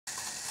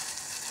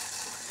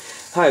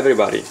Hi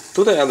everybody!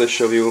 Today I will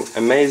show you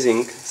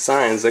amazing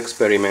science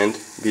experiment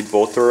with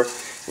water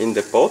in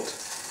the pot.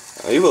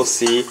 You will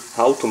see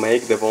how to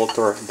make the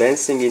water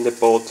dancing in the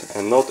pot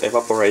and not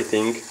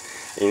evaporating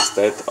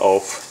instead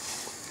of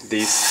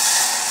this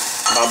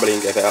bubbling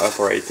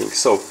evaporating.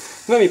 So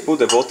when we put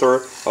the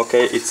water,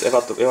 okay, it's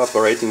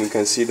evaporating, you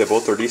can see the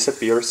water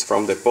disappears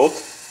from the pot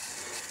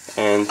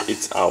and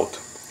it's out.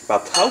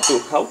 But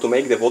how to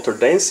make the water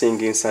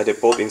dancing inside the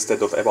pot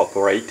instead of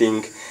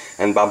evaporating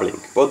and bubbling?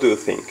 What do you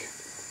think?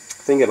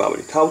 Think about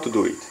it. How to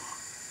do it?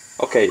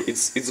 Okay,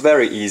 it's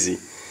very easy.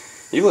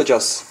 You will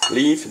just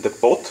leave the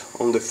pot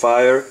on the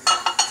fire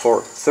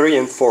for 3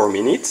 and 4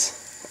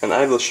 minutes, and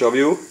I will show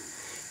you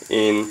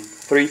in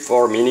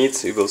 3-4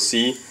 minutes. You will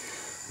see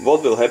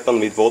what will happen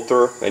with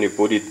water when you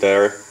put it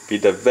there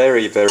with a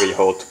very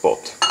hot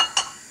pot.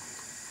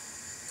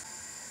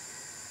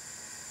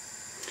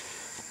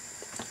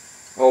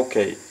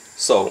 Okay,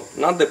 so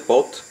now the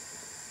pot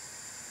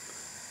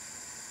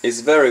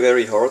is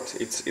very hot.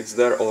 It's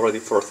there already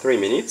for 3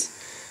 minutes,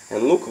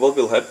 and look what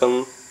will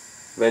happen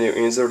when you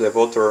insert the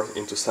water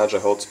into such a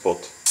hot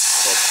spot.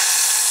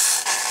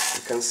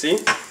 You can see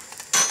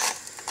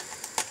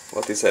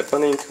what is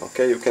happening.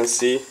 Okay, you can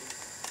see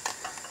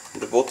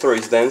the water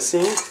is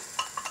dancing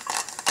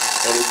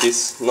and it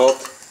is not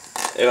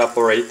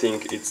evaporating,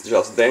 it's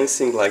just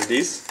dancing like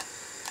this,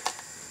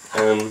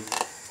 and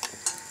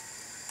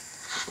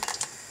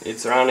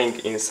it's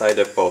running inside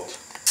the pot.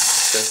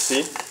 You can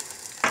see.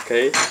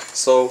 Okay,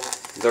 so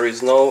there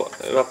is no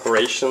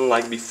evaporation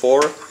like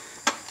before,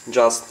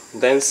 just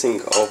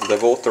dancing of the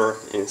water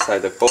inside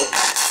the pot.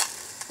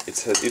 It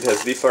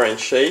has different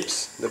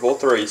shapes. The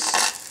water is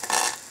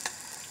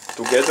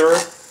together.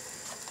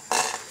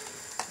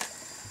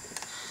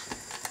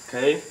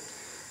 Okay,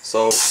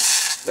 so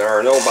there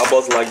are no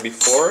bubbles like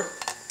before,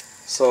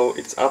 so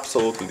it's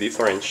absolutely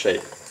different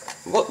shape.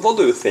 What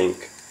do you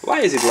think?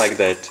 Why is it like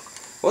that?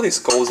 What is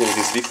causing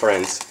this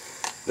difference,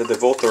 that the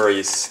water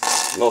is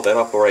not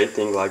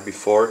evaporating like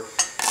before,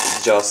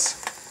 it's just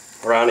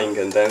running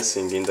and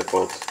dancing in the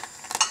pot?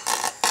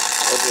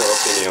 What's your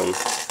opinion?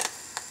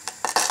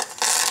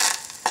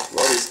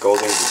 What is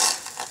causing this?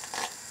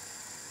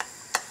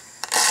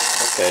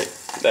 Okay,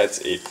 that's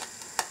it.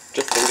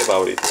 Just think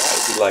about it. Why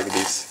is it like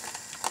this?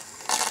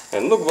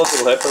 And look what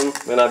will happen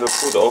when I will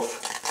put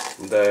off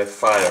the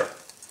fire.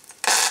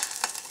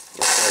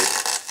 Okay,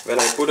 when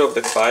I put off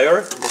the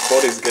fire, the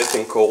pot is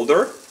getting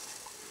colder,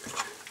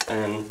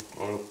 and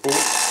I'll put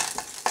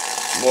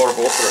more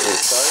water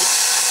inside.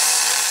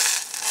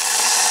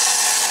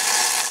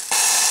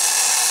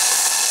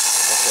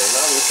 Okay,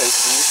 now you can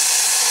see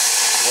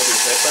what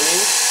is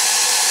happening.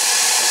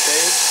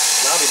 Okay,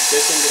 now it's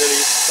getting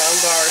really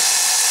standard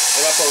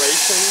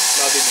evaporation,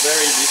 but it's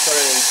very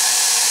different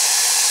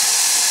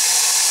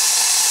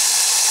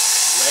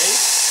way.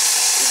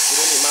 It's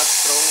really much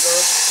stronger,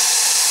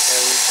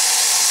 and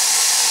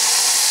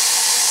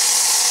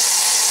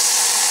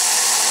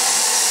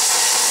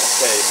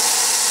okay,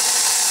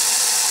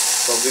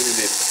 so this is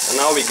it. And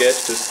now we get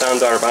to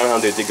standard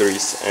 100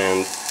 degrees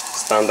and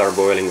standard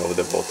boiling of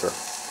the water.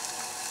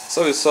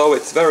 So you saw,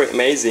 it's very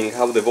amazing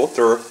how the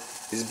water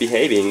is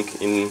behaving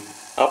in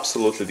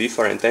absolutely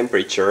different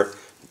temperature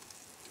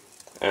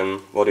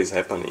and what is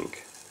happening.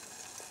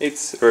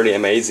 It's really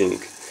amazing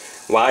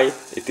why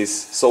it is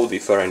so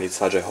different in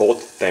such a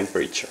hot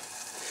temperature.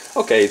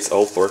 Okay, it's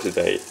all for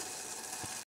today.